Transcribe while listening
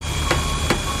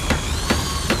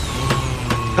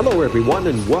Hello, everyone,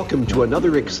 and welcome to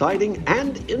another exciting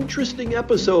and interesting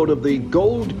episode of the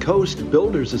Gold Coast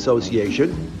Builders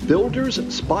Association Builders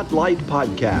Spotlight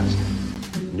Podcast.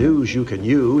 News you can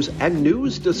use and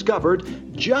news discovered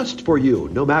just for you,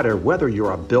 no matter whether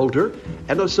you're a builder,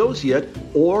 an associate,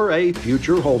 or a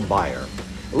future home buyer.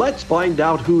 Let's find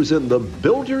out who's in the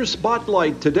Builder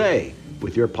Spotlight today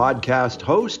with your podcast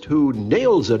host who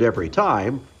nails it every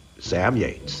time, Sam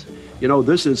Yates. You know,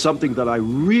 this is something that I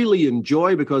really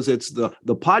enjoy because it's the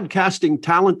podcasting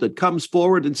talent that comes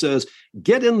forward and says,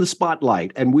 get in the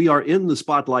spotlight. And we are in the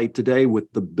spotlight today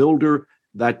with the builder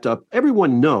that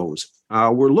everyone knows.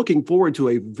 We're looking forward to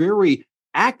a very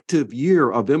active year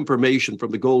of information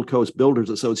from the Gold Coast Builders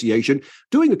Association,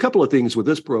 doing a couple of things with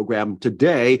this program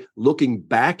today, looking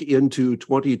back into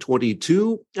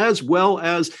 2022, as well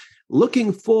as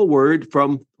looking forward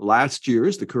from last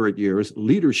year's, the current year's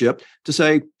leadership to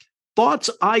say, thoughts,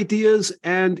 ideas,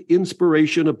 and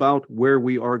inspiration about where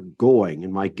we are going.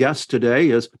 And my guest today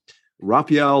is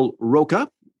Rafael Roca.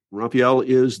 Rafael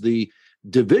is the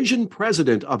division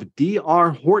president of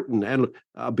D.R. Horton. And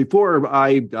before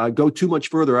I go too much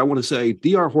further, I want to say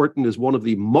D.R. Horton is one of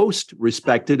the most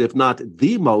respected, if not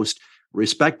the most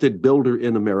respected builder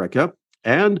in America.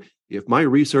 And if my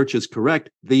research is correct,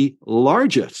 the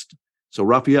largest. So,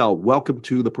 Rafael, welcome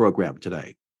to the program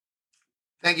today.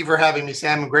 Thank you for having me,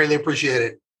 Sam. I greatly appreciate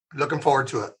it. Looking forward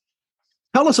to it.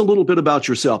 Tell us a little bit about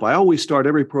yourself. I always start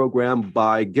every program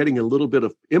by getting a little bit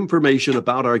of information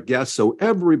about our guests so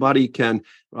everybody can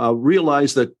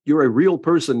realize that you're a real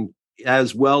person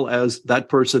as well as that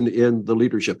person in the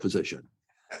leadership position.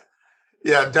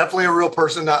 Yeah, definitely a real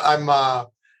person. I'm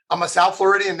a South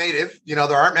Floridian native. You know,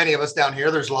 there aren't many of us down here.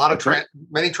 There's a lot of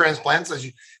many transplants,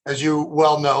 as you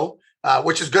well know,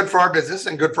 which is good for our business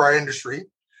and good for our industry.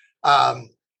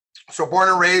 So born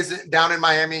and raised down in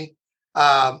Miami,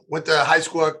 went to high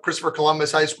school at Christopher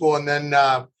Columbus High School, and then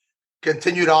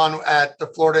continued on at the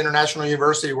Florida International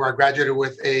University, where I graduated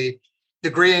with a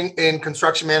degree in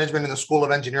construction management in the School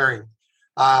of Engineering.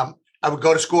 I would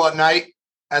go to school at night.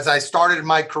 As I started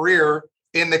my career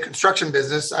in the construction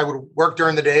business, I would work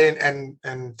during the day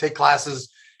and take classes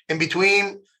in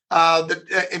between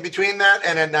that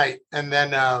and at night. And then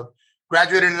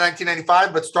graduated in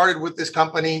 1995, but started with this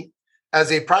company as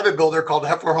a private builder called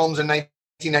Heffler Homes in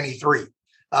 1993.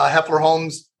 Heffler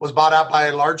Homes was bought out by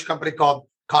a large company called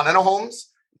Continental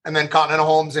Homes, and then Continental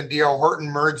Homes and D.R. Horton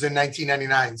merged in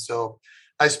 1999. So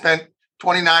I spent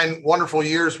 29 wonderful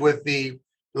years with the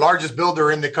largest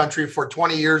builder in the country for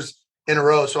 20 years in a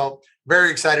row. So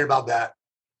very excited about that.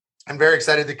 I'm very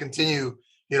excited to continue,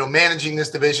 managing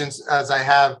this division as I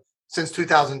have since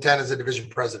 2010 as a division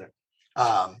president.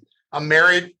 I'm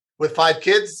married with 5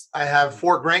 kids. I have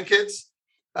 4 grandkids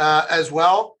as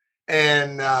well.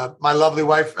 And my lovely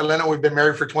wife, Elena, we've been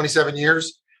married for 27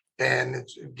 years. And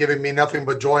it's given me nothing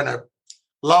but joy. And I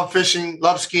love fishing,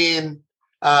 love skiing.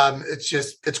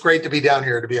 It's great to be down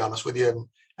here, to be honest with you.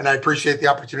 And I appreciate the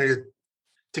opportunity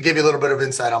to give you a little bit of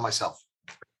insight on myself.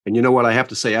 And you know what? I have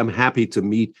to say, I'm happy to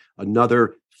meet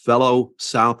another fellow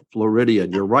South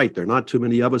Floridian. You're right. There are not too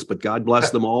many of us, but God bless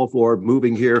them all for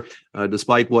moving here,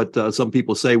 despite what some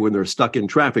people say when they're stuck in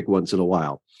traffic once in a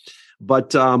while.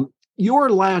 But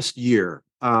your last year,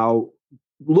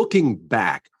 looking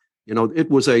back, it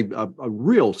was a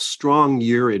real strong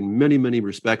year in many, many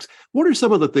respects. What are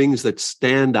some of the things that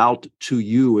stand out to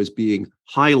you as being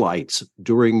highlights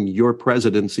during your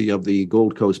presidency of the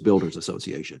Gold Coast Builders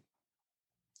Association?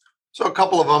 So a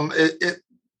couple of them.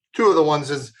 Two of the ones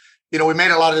is, we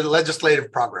made a lot of legislative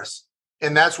progress.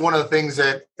 And that's one of the things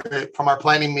that from our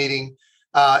planning meeting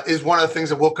is one of the things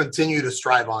that we'll continue to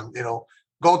strive on.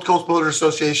 Gold Coast Builders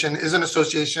Association is an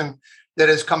association that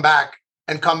has come back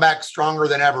stronger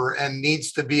than ever and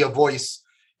needs to be a voice,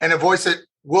 and a voice that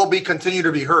will continue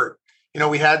to be heard.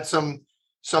 We had some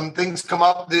things come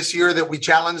up this year that we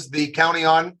challenged the county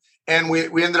on, and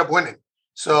we ended up winning.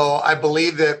 So I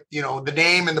believe that, the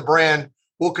name and the brand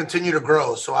will continue to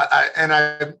grow. So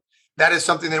that is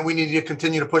something that we need to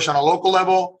continue to push on a local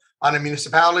level, on a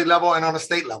municipality level, and on a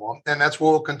state level. And that's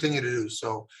what we'll continue to do.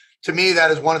 So to me,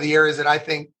 that is one of the areas that I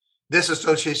think this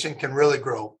association can really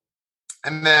grow.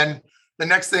 And then the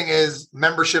next thing is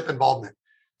membership involvement.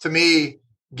 To me,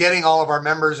 getting all of our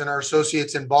members and our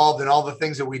associates involved in all the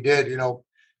things that we did,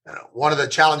 one of the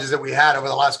challenges that we had over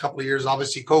the last couple of years,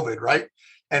 obviously COVID, right?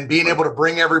 And being able to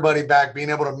bring everybody back,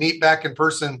 being able to meet back in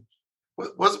person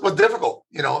was difficult.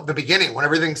 The beginning, when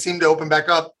everything seemed to open back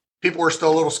up, people were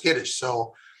still a little skittish.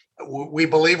 So we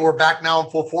believe we're back now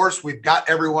in full force. We've got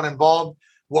everyone involved.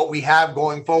 What we have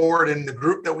going forward in the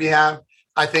group that we have,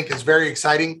 I think is very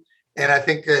exciting. And I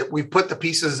think that we've put the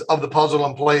pieces of the puzzle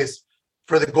in place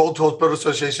for the Gold Coast Builder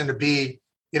Association to be,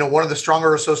 one of the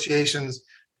stronger associations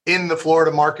in the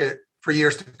Florida market for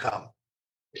years to come.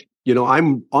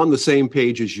 I'm on the same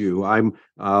page as you. I'm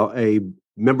a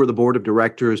member of the board of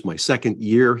directors, my second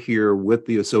year here with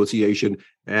the association.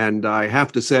 And I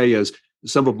have to say, as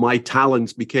some of my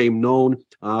talents became known,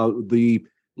 the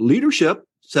leadership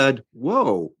said,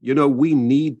 whoa, we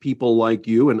need people like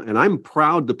you. And I'm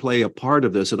proud to play a part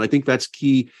of this. And I think that's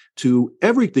key to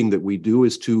everything that we do,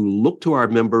 is to look to our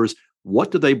members.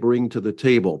 What do they bring to the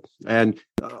table? And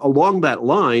along that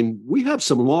line, we have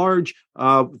some large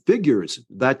figures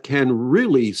that can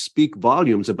really speak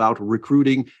volumes about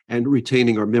recruiting and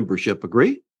retaining our membership.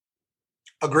 Agree?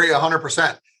 Agree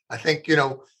 100%. I think,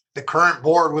 the current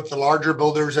board with the larger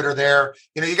builders that are there,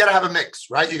 you got to have a mix,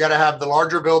 right? You got to have the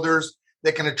larger builders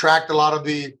that can attract a lot of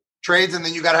the trades. And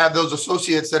then you got to have those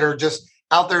associates that are just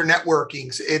out there networking.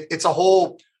 It's a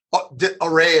whole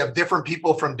array of different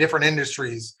people from different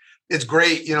industries. It's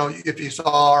great. If you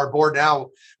saw our board now,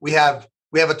 we have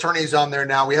attorneys on there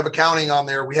now. We have accounting on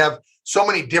there. We have so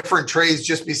many different trades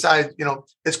just besides,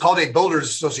 it's called a builders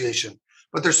association,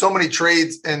 but there's so many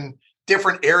trades in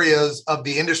different areas of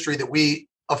the industry that we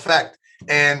affect.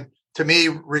 And to me,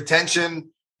 retention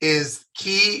is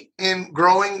key in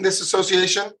growing this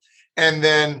association, and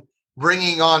then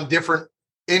bringing on different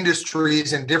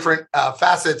industries and different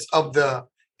facets of the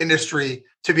industry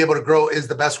to be able to grow is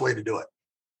the best way to do it.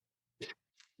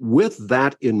 With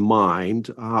that in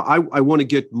mind, I want to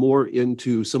get more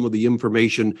into some of the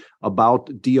information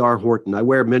about D.R. Horton. I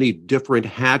wear many different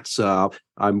hats. I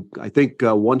think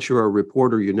once you're a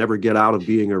reporter, you never get out of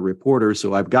being a reporter.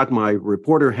 So I've got my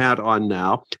reporter hat on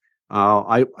now.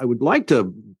 I would like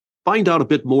to find out a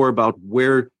bit more about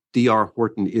where D.R.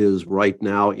 Horton is right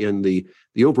now in the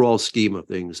overall scheme of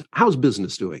things. How's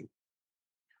business doing?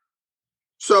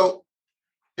 So,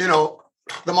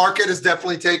 the market has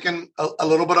definitely taken a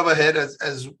little bit of a hit,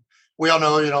 as we all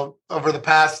know. Over the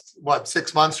past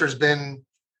 6 months, there's been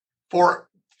four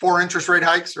interest rate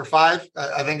hikes, or five.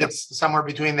 I think it's somewhere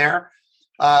between there.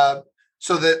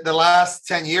 So the last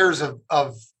 10 years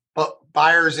of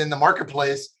buyers in the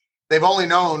marketplace, they've only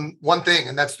known one thing,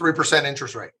 and that's 3%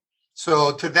 interest rate.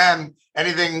 So to them,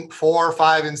 anything 4,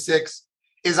 5, and 6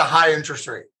 is a high interest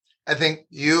rate. I think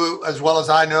you, as well as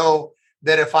I, know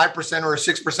that a 5% or a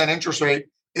 6% interest rate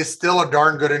is still a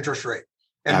darn good interest rate.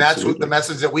 And Absolutely. That's what the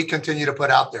message that we continue to put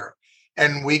out there.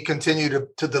 And we continue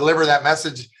to deliver that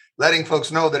message, letting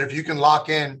folks know that if you can lock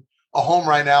in a home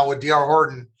right now with D.R.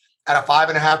 Horton at a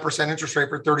 5.5% interest rate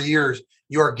for 30 years,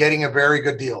 you are getting a very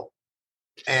good deal.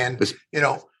 And,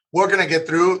 we're going to get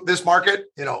through this market,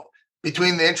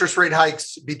 between the interest rate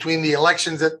hikes, between the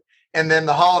elections, and then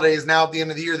the holidays now at the end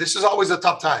of the year. This is always a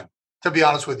tough time, to be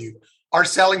honest with you. Our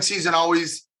selling season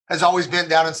has always been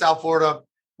down in South Florida.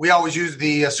 We always use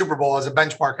the Super Bowl as a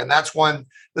benchmark, and that's when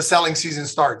the selling season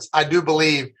starts. I do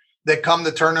believe that come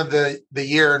the turn of the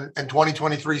year and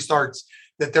 2023 starts,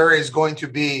 that there is going to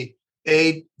be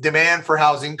a demand for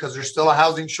housing, because there's still a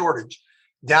housing shortage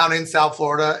down in South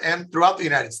Florida and throughout the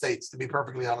United States, to be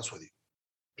perfectly honest with you.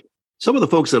 Some of the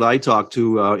folks that I talk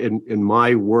to in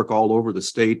my work all over the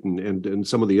state and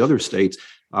some of the other states,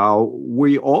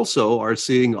 we also are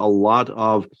seeing a lot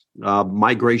of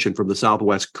migration from the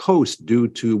Southwest coast due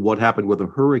to what happened with a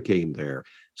hurricane there.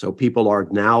 So people are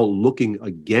now looking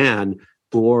again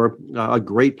for a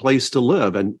great place to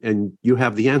live, and you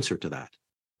have the answer to that.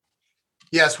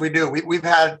 Yes, we do. We've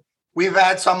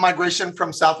had some migration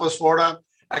from Southwest Florida.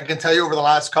 I can tell you over the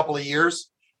last couple of years,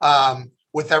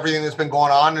 with everything that's been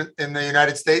going on in the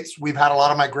United States, we've had a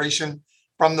lot of migration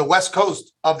from the West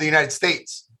Coast of the United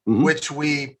States, mm-hmm. which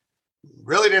we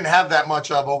really didn't have that much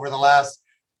of over the last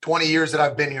 20 years that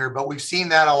I've been here, but we've seen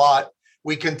that a lot.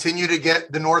 We continue to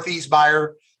get the Northeast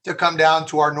buyer to come down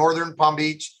to our northern Palm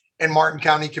Beach and Martin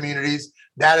County communities.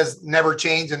 That has never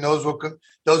changed, and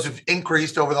those have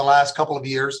increased over the last couple of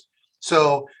years.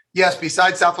 So yes,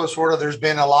 besides Southwest Florida, there's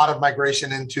been a lot of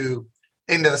migration into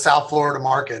the South Florida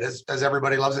market, as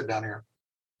everybody loves it down here.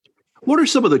 What are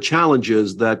some of the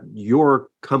challenges that your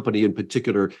company in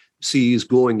particular sees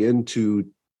going into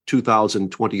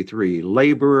 2023?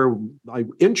 Labor,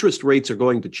 interest rates are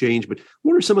going to change, but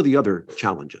what are some of the other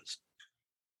challenges?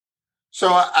 So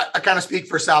I kind of speak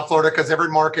for South Florida, because every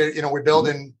market, we build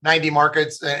in 90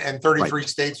 markets and 33 right.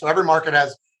 states. So every market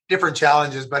has different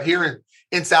challenges. But here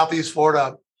in Southeast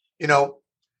Florida,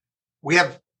 we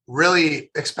have really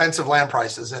expensive land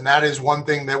prices. And that is one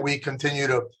thing that we continue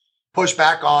to push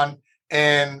back on.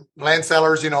 And land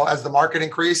sellers, as the market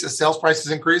increases, as sales prices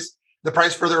increase, the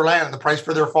price for their land, the price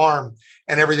for their farm,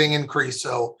 and everything increase.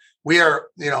 So we are,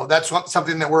 that's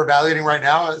something that we're evaluating right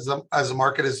now as the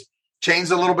market has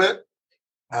changed a little bit.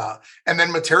 And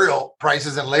then material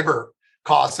prices and labor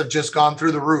costs have just gone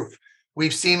through the roof.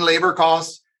 We've seen labor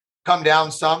costs come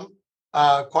down some,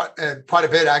 quite a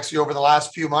bit actually over the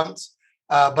last few months.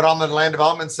 But on the land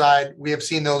development side, we have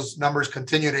seen those numbers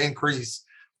continue to increase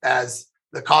as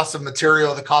the cost of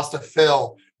material, the cost of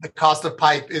fill, the cost of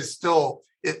pipe is still,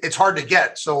 it's hard to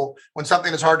get. So when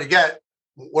something is hard to get,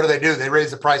 what do? They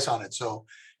raise the price on it. So,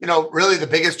 really the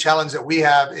biggest challenge that we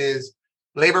have is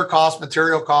labor costs,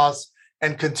 material costs,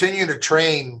 and continue to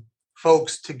train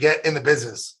folks to get in the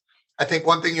business. I think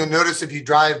one thing you'll notice if you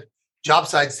drive job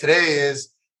sites today is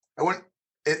I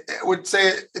would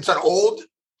say it's an old,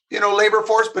 labor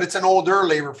force, but it's an older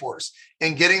labor force.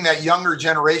 And getting that younger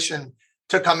generation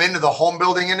to come into the home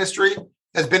building industry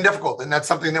has been difficult. And that's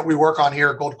something that we work on here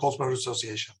at Gold Coast Builders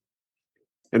Association.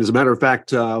 And as a matter of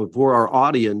fact, for our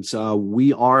audience,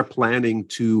 we are planning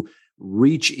to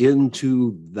reach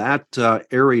into that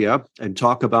area and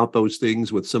talk about those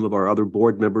things with some of our other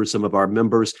board members, some of our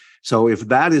members. So if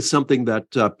that is something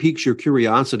that piques your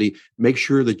curiosity, make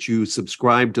sure that you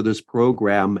subscribe to this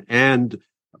program, and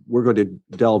we're going to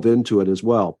delve into it as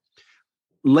well.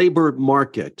 Labor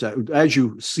market, as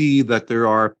you see that there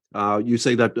are, you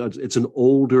say that it's an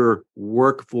older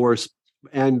workforce,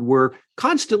 and we're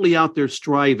constantly out there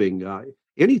striving.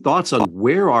 Any thoughts on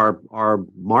where our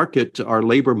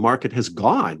labor market has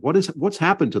gone? What's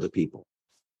happened to the people?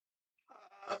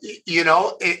 I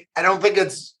don't think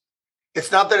it's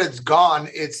not that it's gone.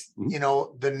 It's,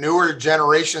 the newer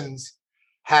generations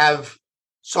have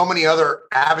so many other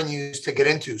avenues to get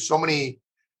into, so many,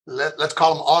 let's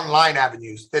call them online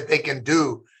avenues that they can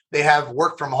do. They have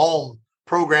work from home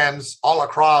programs all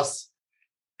across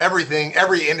everything,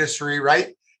 every industry,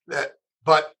 right?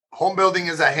 But home building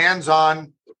is a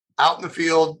hands-on, out in the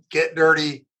field, get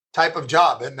dirty type of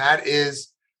job. And that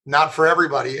is not for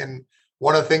everybody. And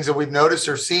one of the things that we've noticed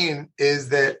or seen is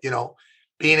that,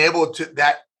 being able to,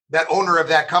 that owner of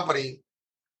that company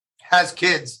has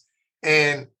kids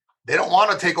and they don't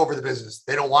want to take over the business.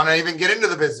 They don't want to even get into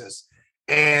the business.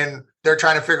 And they're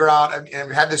trying to figure out, and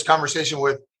I've had this conversation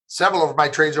with several of my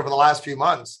trades over the last few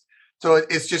months. So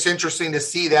it's just interesting to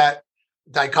see that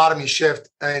dichotomy shift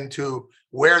into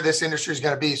where this industry is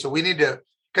going to be. So we need to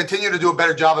continue to do a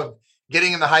better job of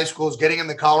getting in the high schools, getting in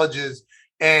the colleges,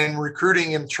 and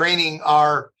recruiting and training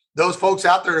those folks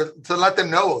out there to let them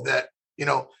know that,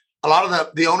 a lot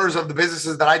of the owners of the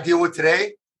businesses that I deal with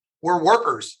today were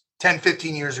workers 10,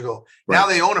 15 years ago. Right. Now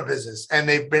they own a business and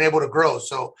they've been able to grow.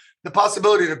 So the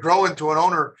possibility to grow into an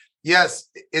owner, yes,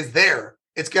 is there.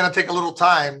 It's going to take a little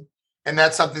time. And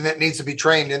that's something that needs to be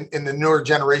trained in the newer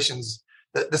generations.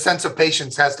 The sense of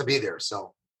patience has to be there.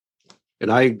 So,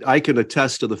 and I can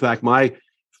attest to the fact my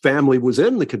family was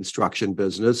in the construction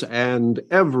business, and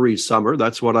every summer,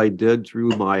 that's what I did through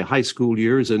my high school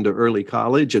years into early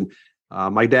college. And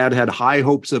my dad had high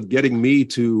hopes of getting me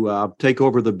to take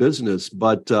over the business,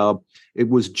 but it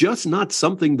was just not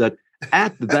something that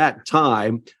at that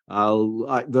time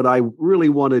that I really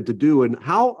wanted to do. And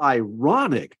how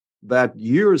ironic that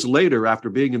years later, after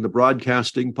being in the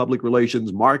broadcasting, public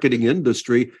relations, marketing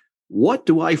industry, what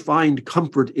do I find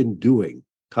comfort in doing?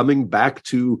 Coming back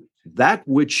to that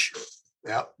which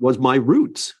was my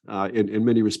roots in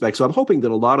many respects. So I'm hoping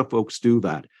that a lot of folks do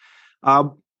that.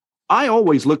 I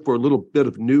always look for a little bit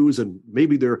of news, and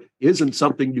maybe there isn't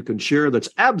something you can share that's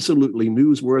absolutely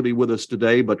newsworthy with us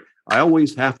today, but I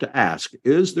always have to ask,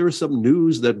 is there some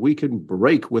news that we can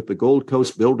break with the Gold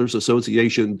Coast Builders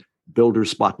Association Builder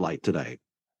Spotlight today?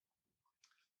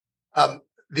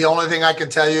 The only thing I can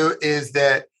tell you is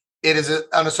that it is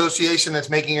an association that's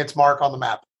making its mark on the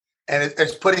map, and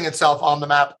it's putting itself on the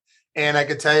map. And I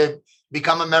can tell you,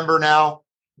 become a member now,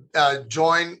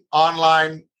 join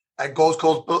online at Gold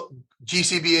Coast,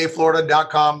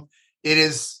 GCBAFlorida.com. It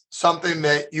is something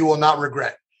that you will not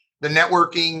regret. The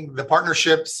networking, the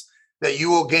partnerships that you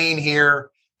will gain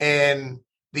here, and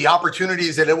the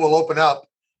opportunities that it will open up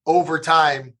over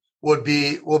time will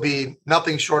be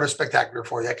nothing short of spectacular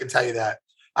for you. I can tell you that.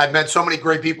 I've met so many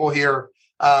great people here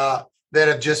that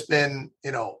have just been,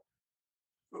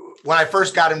 when I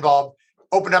first got involved,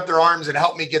 opened up their arms and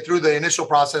helped me get through the initial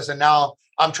process. And now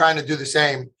I'm trying to do the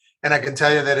same. And I can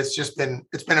tell you that it's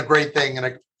been a great thing.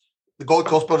 And the Gold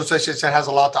Coast Builders Association has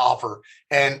a lot to offer,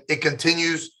 and it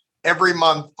continues every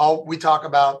month. All we talk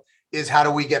about is how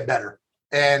do we get better?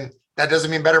 And that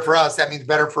doesn't mean better for us. That means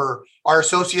better for our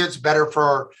associates, better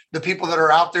for the people that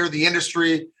are out there, the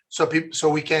industry, so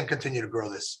we can continue to grow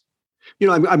this.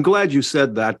 I'm glad you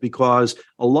said that, because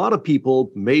a lot of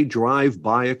people may drive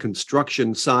by a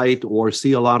construction site or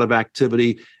see a lot of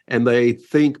activity and they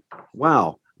think,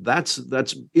 wow, that's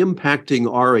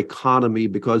impacting our economy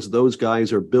because those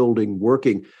guys are building,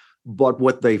 working. But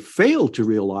what they fail to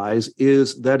realize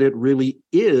is that it really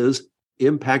is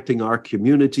impacting our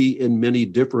community in many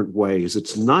different ways.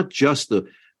 It's not just the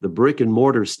brick and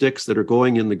mortar sticks that are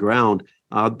going in the ground.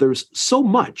 There's so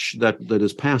much that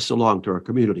is passed along to our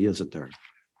community, isn't there?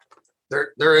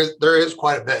 There is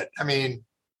quite a bit. I mean,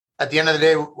 at the end of the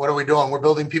day, what are we doing? We're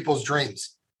building people's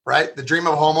dreams, right? The dream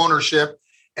of home ownership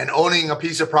and owning a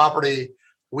piece of property.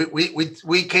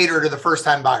 We cater to the first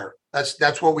time buyer.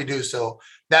 That's what we do. So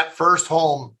that first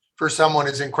home for someone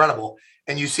is incredible,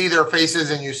 and you see their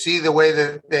faces and you see the way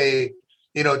that they,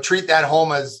 treat that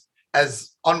home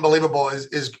as unbelievable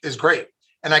is great.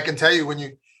 And I can tell you,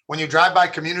 when you drive by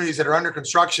communities that are under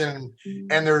construction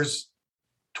and there's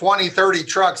 20, 30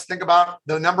 trucks, think about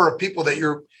the number of people that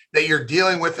you're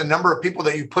dealing with, the number of people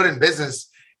that you put in business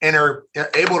and are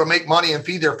able to make money and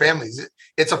feed their families.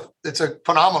 It's a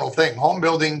phenomenal thing. Home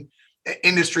building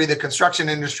industry, the construction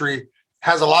industry,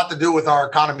 has a lot to do with our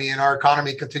economy, and our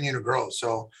economy continue to grow.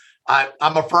 So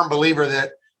I'm a firm believer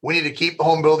that we need to keep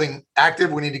home building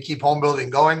active. We need to keep home building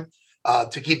going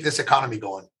to keep this economy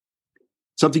going.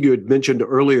 Something you had mentioned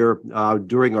earlier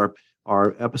during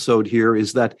our episode here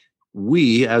is that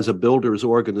we, as a builders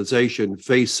organization,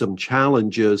 face some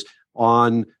challenges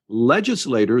on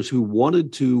legislators who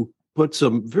wanted to put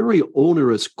some very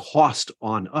onerous cost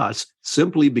on us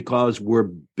simply because we're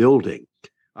building.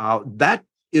 That,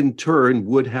 in turn,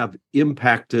 would have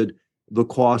impacted the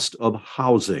cost of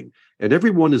housing. And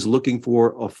everyone is looking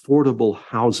for affordable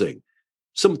housing.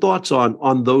 Some thoughts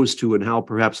on those two and how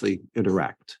perhaps they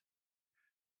interact.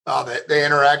 They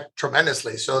interact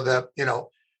tremendously. So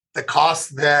the costs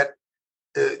that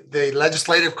the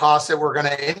legislative costs that we're going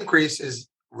to increase is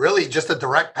really just a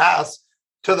direct pass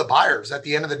to the buyers. At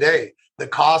the end of the day, the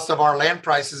cost of our land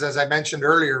prices, as I mentioned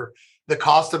earlier, the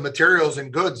cost of materials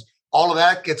and goods, all of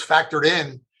that gets factored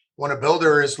in when a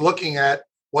builder is looking at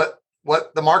what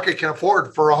the market can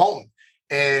afford for a home.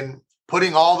 And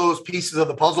putting all those pieces of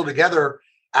the puzzle together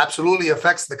absolutely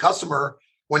affects the customer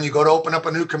when you go to open up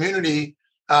a new community,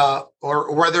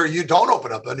 or whether you don't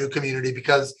open up a new community,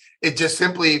 because it just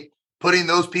simply putting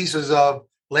those pieces of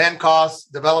land costs,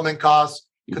 development costs,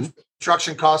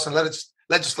 construction costs, and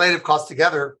legislative costs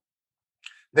together,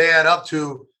 they add up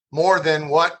to more than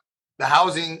what the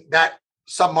housing that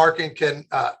submarket can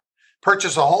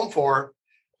purchase a home for.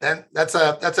 Then that's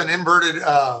an inverted.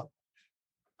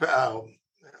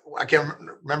 I can't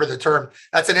remember the term.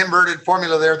 That's an inverted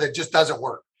formula there that just doesn't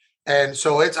work. And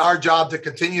so it's our job to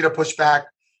continue to push back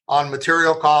on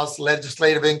material costs,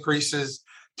 legislative increases,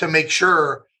 to make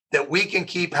sure that we can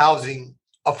keep housing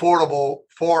affordable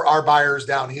for our buyers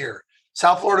down here.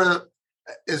 South Florida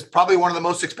is probably one of the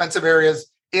most expensive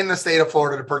areas in the state of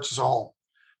Florida to purchase a home.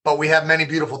 But we have many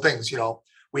beautiful things.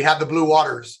 We have the blue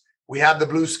waters, we have the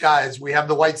blue skies, we have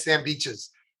the white sand beaches.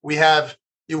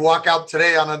 You walk out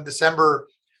today on a December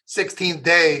 16th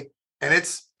day and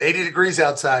it's 80 degrees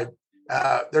outside.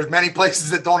 There's many places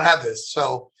that don't have this.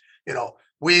 So,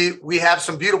 we have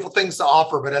some beautiful things to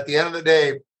offer, but at the end of the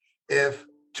day, if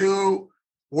two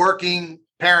working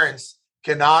parents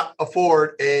cannot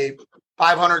afford a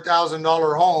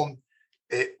 $500,000 home,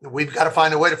 we've got to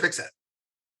find a way to fix that.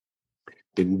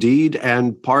 Indeed.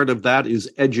 And part of that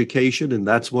is education. And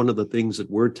that's one of the things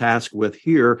that we're tasked with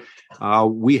here.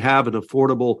 We have an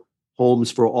Affordable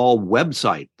Homes for All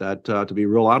website that, to be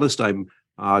real honest, I'm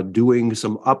doing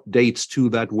some updates to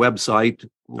that website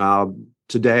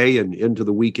today and into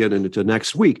the weekend and into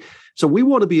next week. So we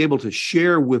want to be able to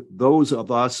share with those of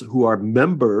us who are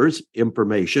members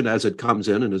information as it comes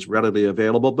in and is readily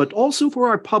available, but also for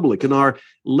our public and our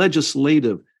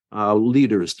legislative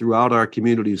leaders throughout our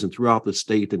communities and throughout the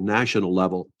state and national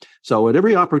level. So at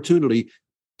every opportunity,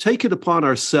 take it upon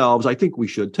ourselves. I think we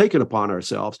should take it upon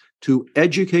ourselves to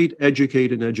educate,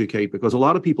 because a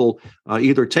lot of people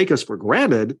either take us for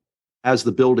granted as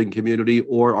the building community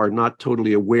or are not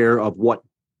totally aware of what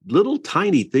little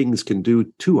tiny things can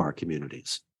do to our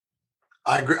communities.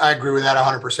 I agree with that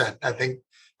 100%. I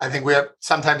think we have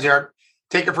sometimes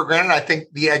take it for granted. I think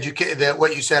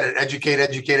what you said,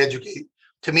 educate,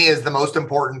 to me is the most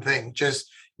important thing. Just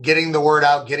getting the word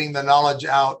out, getting the knowledge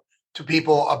out to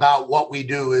people about what we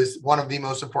do is one of the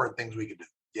most important things we can do.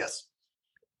 Yes.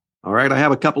 All right. I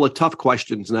have a couple of tough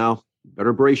questions now.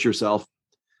 Better brace yourself.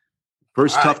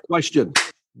 First tough question.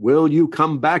 Will you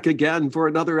come back again for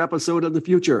another episode in the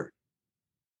future?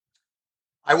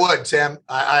 I would, Sam.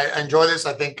 I enjoy this.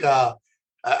 I think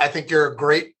I think you're a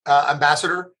great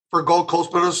ambassador for Gold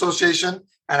Coast Builders Association,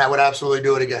 and I would absolutely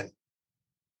do it again.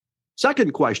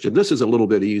 Second question. This is a little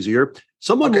bit easier.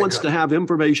 Someone wants to have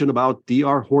information about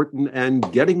D.R. Horton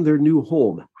and getting their new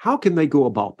home. How can they go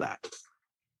about that?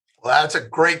 Well, that's a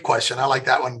great question. I like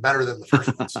that one better than the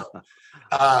first one. So,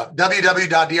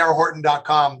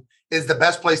 www.drhorton.com is the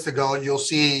best place to go. You'll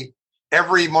see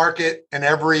every market and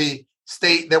every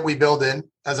state that we build in.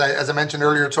 As I mentioned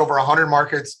earlier, it's over 100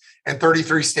 markets and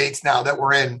 33 states now that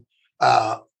we're in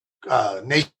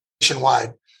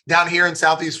nationwide. Down here in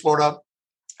Southeast Florida,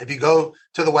 if you go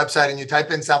to the website and you type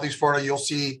in Southeast Florida, you'll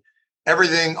see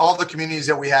everything, all the communities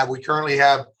that we have. We currently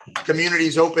have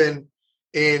communities open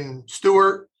in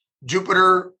Stewart,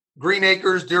 Jupiter, Green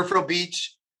Acres, Deerfield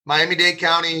Beach, Miami-Dade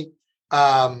County,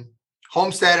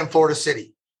 Homestead, and Florida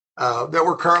City that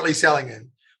we're currently selling in.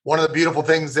 One of the beautiful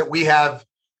things that we have,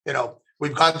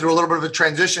 we've gone through a little bit of a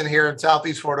transition here in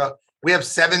Southeast Florida. We have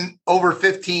over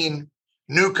 15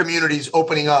 new communities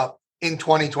opening up in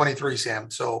 2023,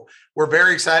 Sam. So we're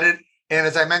very excited. And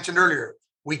as I mentioned earlier,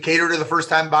 we cater to the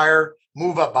first-time buyer,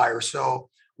 move-up buyer. So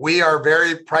we are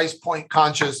very price point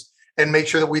conscious and make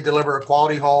sure that we deliver a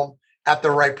quality home at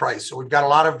the right price. So we've got a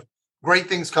lot of great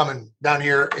things coming down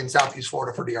here in Southeast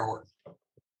Florida for D.R. Horton.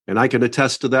 And I can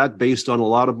attest to that based on a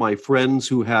lot of my friends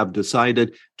who have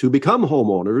decided to become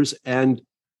homeowners, and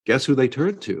guess who they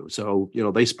turn to? So,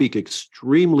 they speak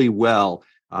extremely well,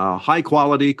 high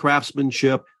quality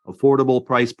craftsmanship, affordable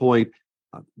price point,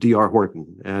 D.R.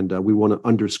 Horton. And we want to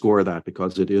underscore that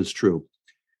because it is true.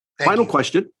 Final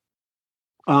question.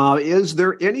 Is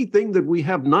there anything that we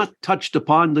have not touched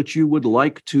upon that you would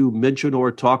like to mention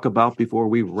or talk about before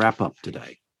we wrap up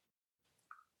today?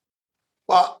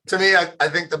 Well, to me, I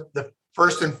think the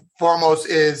first and foremost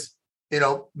is,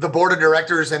 the board of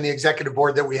directors and the executive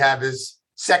board that we have is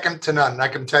second to none. I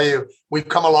can tell you, we've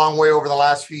come a long way over the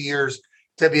last few years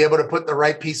to be able to put the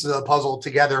right pieces of the puzzle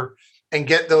together and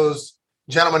get those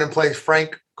gentlemen in place.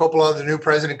 Frank Coppola, the new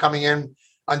president coming in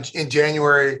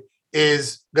January,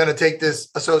 is going to take this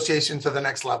association to the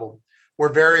next level.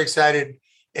 We're very excited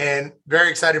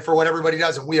for what everybody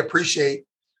does. And we appreciate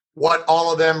what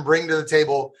all of them bring to the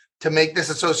table to make this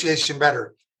association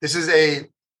better. This is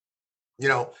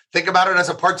think about it as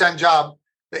a part-time job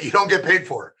that you don't get paid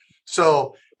for.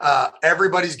 So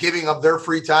everybody's giving of their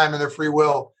free time and their free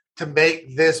will to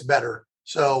make this better.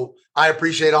 So I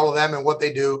appreciate all of them and what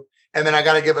they do. And then I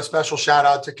got to give a special shout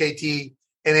out to KT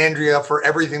and Andrea for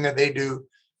everything that they do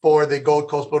for the Gold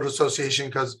Coast Builders Association,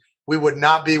 because we would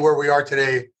not be where we are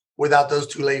today without those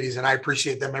two ladies. And I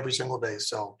appreciate them every single day.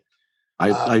 So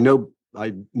I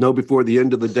know before the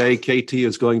end of the day, KT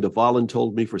is going to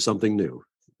volunteer me for something new.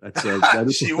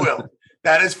 She will.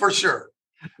 That is for sure.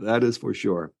 That is for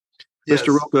sure. Yes.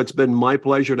 Mr. Roca, it's been my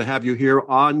pleasure to have you here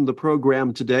on the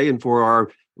program today. And for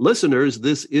our listeners,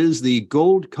 this is the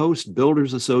Gold Coast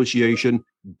Builders Association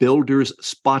Builders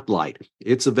Spotlight.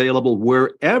 It's available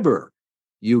wherever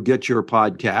you get your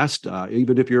podcast.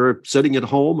 Even if you're sitting at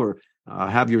home or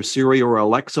have your Siri or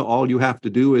Alexa, all you have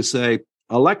to do is say,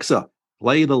 Alexa,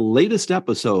 play the latest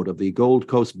episode of the Gold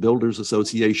Coast Builders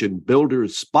Association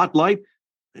Builders Spotlight.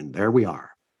 And there we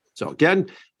are. So again,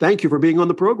 thank you for being on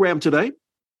the program today.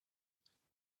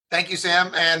 Thank you,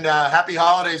 Sam, and happy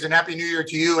holidays and happy New Year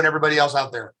to you and everybody else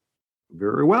out there.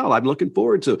 Very well. I'm looking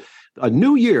forward to a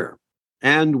new year,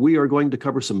 and we are going to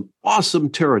cover some awesome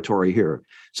territory here.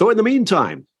 So in the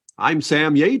meantime, I'm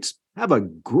Sam Yates. Have a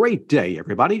great day,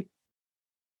 everybody.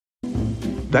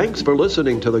 Thanks for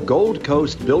listening to the Gold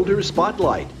Coast Builders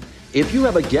Spotlight. If you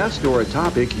have a guest or a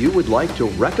topic you would like to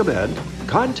recommend,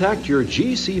 contact your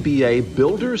GCBA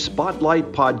Builders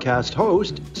Spotlight podcast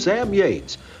host, Sam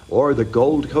Yates, or the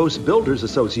Gold Coast Builders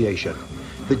Association.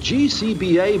 The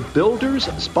GCBA Builders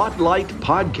Spotlight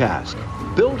Podcast,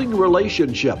 building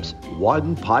relationships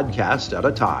one podcast at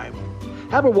a time.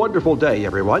 Have a wonderful day,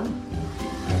 everyone.